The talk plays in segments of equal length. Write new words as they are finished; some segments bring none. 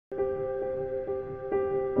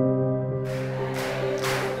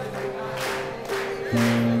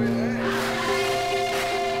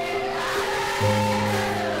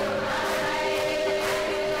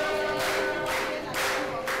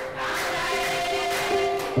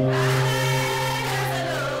I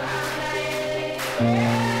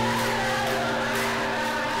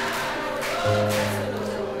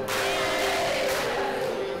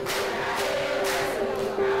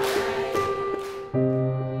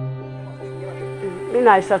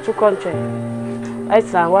start to country.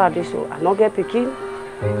 It's now where they so I not get picking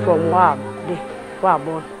from where I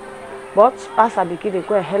born. But as I begin to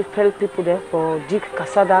go help people there for dig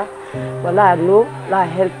cassava, well I know I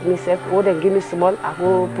help myself. Oh, they give me small, I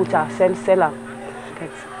go put a sell am.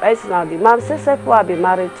 Right now the man says why I be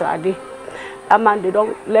married to Adi. That man they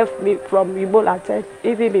don't left me from Ebola time.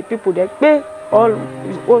 Even the people they pay all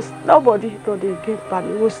it was nobody so they give back.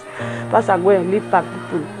 It was pass I go and live back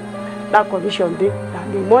people. That condition dey,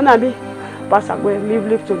 that the money me pass I go and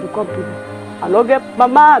live to the company. I no get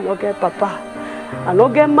mama, I no get papa, I no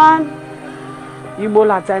get man.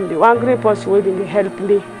 Ebola time the one great person wey dey help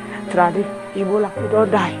me try the Ebola, he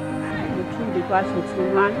don't die. The two the pass with me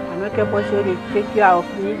man, I no get person dey take care of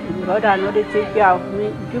me. The other no dey take care of me.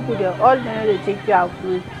 The people they all they take care of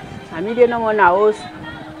me. I mean they no want a house.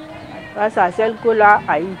 Pass I sell cola,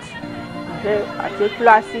 I eat. I take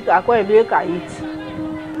plastic, I go and bake, I eat.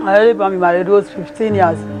 I already been married was 15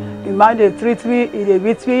 years. The man they treat me, they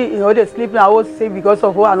beat me, they sleep in I was sick because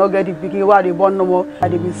of what I not get the picking why they born no more.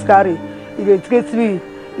 And they miscarry. They treat me,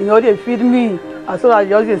 they feed me. And so I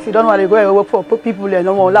just sit down while they go and work for people and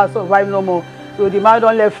no more, last survive no more. So the man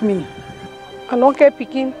don't left me. I don't care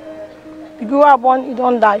picking. The people are born, he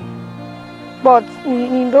don't die. But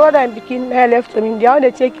in brother and picking, they left to me. They all they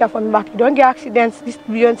take care for me back. You don't get accidents this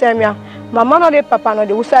beyond time here. My mama no dey papa no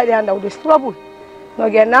dey outside there and they will struggle. No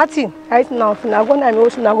get nothing. Right now, if I go na me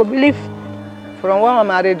also na go believe. From when I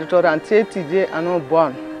married to her until today, I no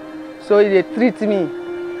born. So he treat me.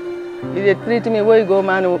 He treat me where you go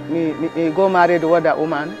man, me go marry the other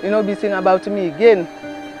woman. You know, be saying about me again.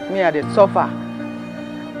 Me I dey suffer.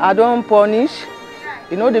 I don't punish.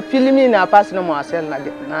 You know, the feeling me na pass no more sell na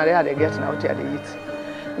they get now here they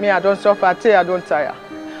eat. Me I don't suffer till I don't tire.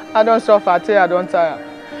 I don't suffer till I don't tire.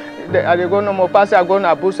 I dey go no more pass. I go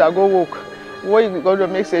na bush. I go walk. What you going to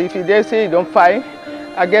make say if they say you don't find,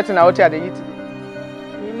 I get in out here they eat.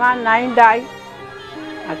 The man 9 die.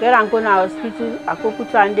 I get and go to hospital. I go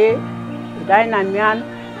put one day. He die in a man.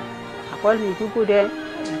 I call me people there.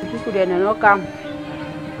 People there they no come.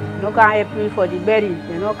 No come help me for the bury.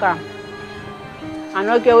 They no come. I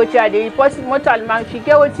no get what they eat. Possible mortal man. If you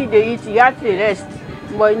get what they eat, you have to rest.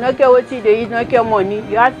 But you no get what they eat, no get money.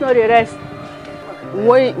 You have to rest.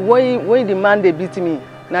 Why the man they beat me?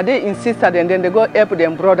 Now they insisted and then they go help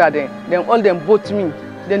them brother then all them both me.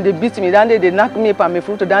 Then they beat me, then they knock me up on my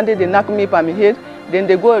fruit, then they knock me up on my head, then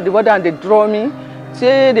they go the water and they draw me,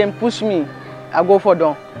 say them push me, I go for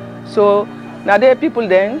them. So now they people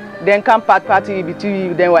then come party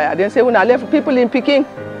between them wire. Then say when I left people in Peking,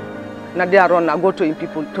 now they are run, I go to me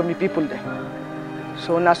people there.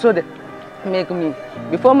 So now so they make me.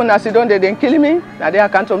 Before when I sit down they then kill me, now they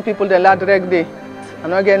can't some people they la drag day. I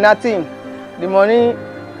not get nothing. The money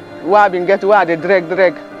why I been get where they drag.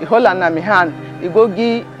 The whole hand in my hand. You go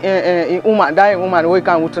give a woman, dying woman, we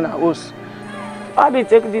can go to our house. I be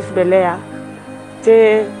take this belly,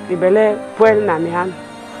 take the belly, pull na my hand.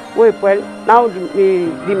 We pull now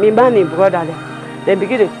the man brother they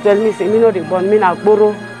begin to tell me say me no they born me na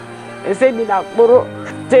borrow. They say me na borrow.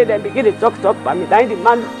 Say they begin to talk but me. Then the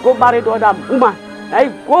man go marry the other woman. I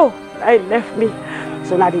go, I left me.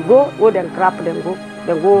 So now they go then grab them go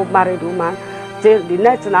marry the woman. Till the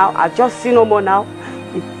next now, I just see no more now.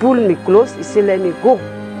 He pull me close. He say, let me go.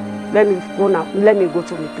 Let me go now. Let me go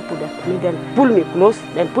to the people there. He then pull me close.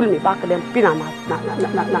 Then pull me back. Then pin on na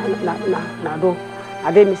door.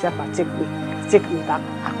 And then myself I take me back.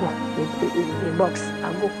 I go in the box.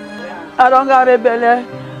 I go. I don't got a belly.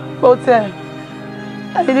 Both times.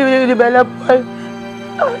 I live in the belly boy.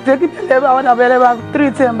 I take the belly. I want a belly back.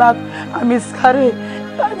 3 times back. I miscarry.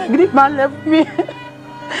 And the Greek man left me.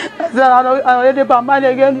 I said, I already put money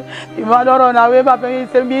again. The man don't run away, but he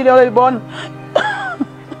said, me already born.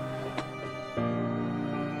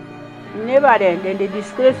 Never then they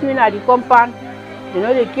disgrace me at the compound. They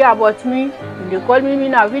know they care about me. They call me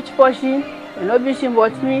na rich person. They know bitching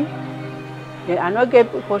about me. They are not get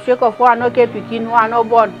for sake of one, not get picking one, not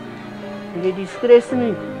born. They disgrace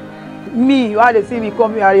me. Me, why they see me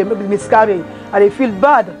come here, I make miscarry, and they feel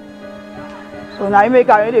bad. So now I make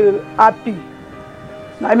her really happy.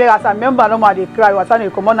 I make as a member, no matter they cry, what's they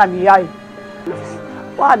come on and me eye.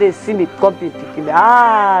 Why they see me copy? Me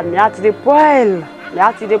at the poil. Me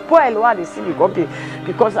at the poil. Why they see me copy?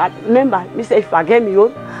 Because I remember, me say if I get me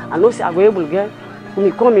own, I know say I go able to get. When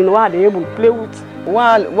me come in, why they able to play with.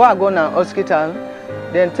 While I go to hospital,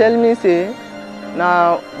 then tell me say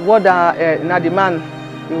Now, what now the man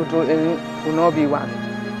will not be one.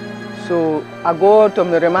 So I go to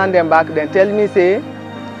me remind them back, then tell me say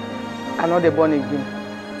I'm not the born again.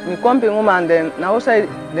 Me come to woman then now say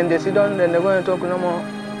then they sit down, then they go and talk no more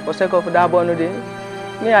for sake of that born day.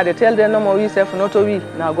 Me I they tell them no more we self not to we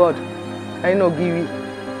now God. I no give we.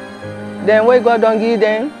 Then when God don't give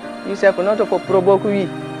them, you self not to provoke we.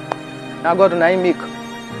 Now God na make.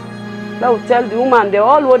 Now tell the woman they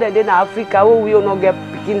all what they in Africa who we will not get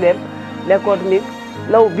picking them, let God make.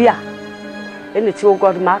 Now beer. And it's your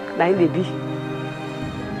God mark, na in the be.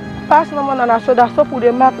 Pass no man and I saw that stop with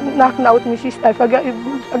the mark knock now with my sister. I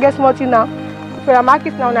guess what now. If I mark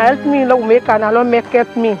it now, help me, now make and now make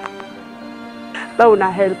it me. Now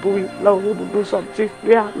na help we, now we do something.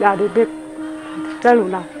 Yeah, the big. Tell you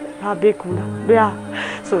now, I big una.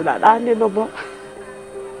 Yeah, so that I need no more.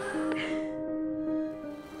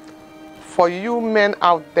 For you men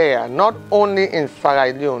out there, not only in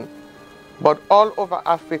Sierra Leone, but all over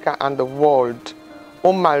Africa and the world,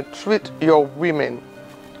 who maltreat your women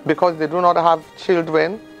because they do not have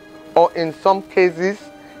children, or in some cases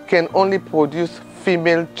can only produce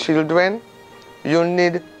female children, you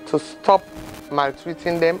need to stop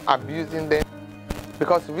maltreating them, abusing them,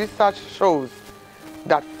 because research shows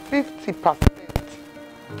that 50%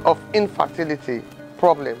 of infertility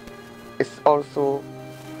problem is also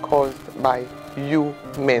caused by you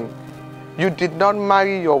men. You did not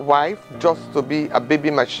marry your wife just to be a baby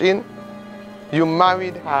machine. You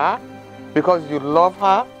married her because you love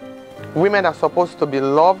her. Women are supposed to be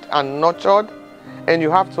loved and nurtured, and you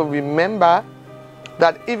have to remember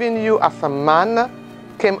that even you as a man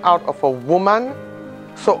came out of a woman.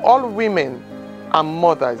 So all women are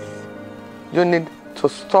mothers. You need to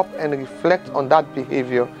stop and reflect on that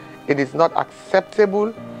behavior. It is not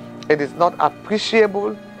acceptable. It is not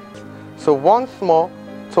appreciable. So once more,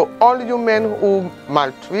 to all you men who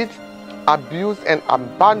maltreat, abuse and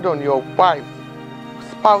abandon your wives,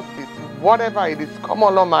 spouses, whatever it is,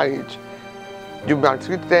 common law marriage, you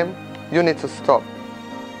maltreat them, you need to stop.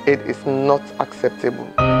 It is not acceptable.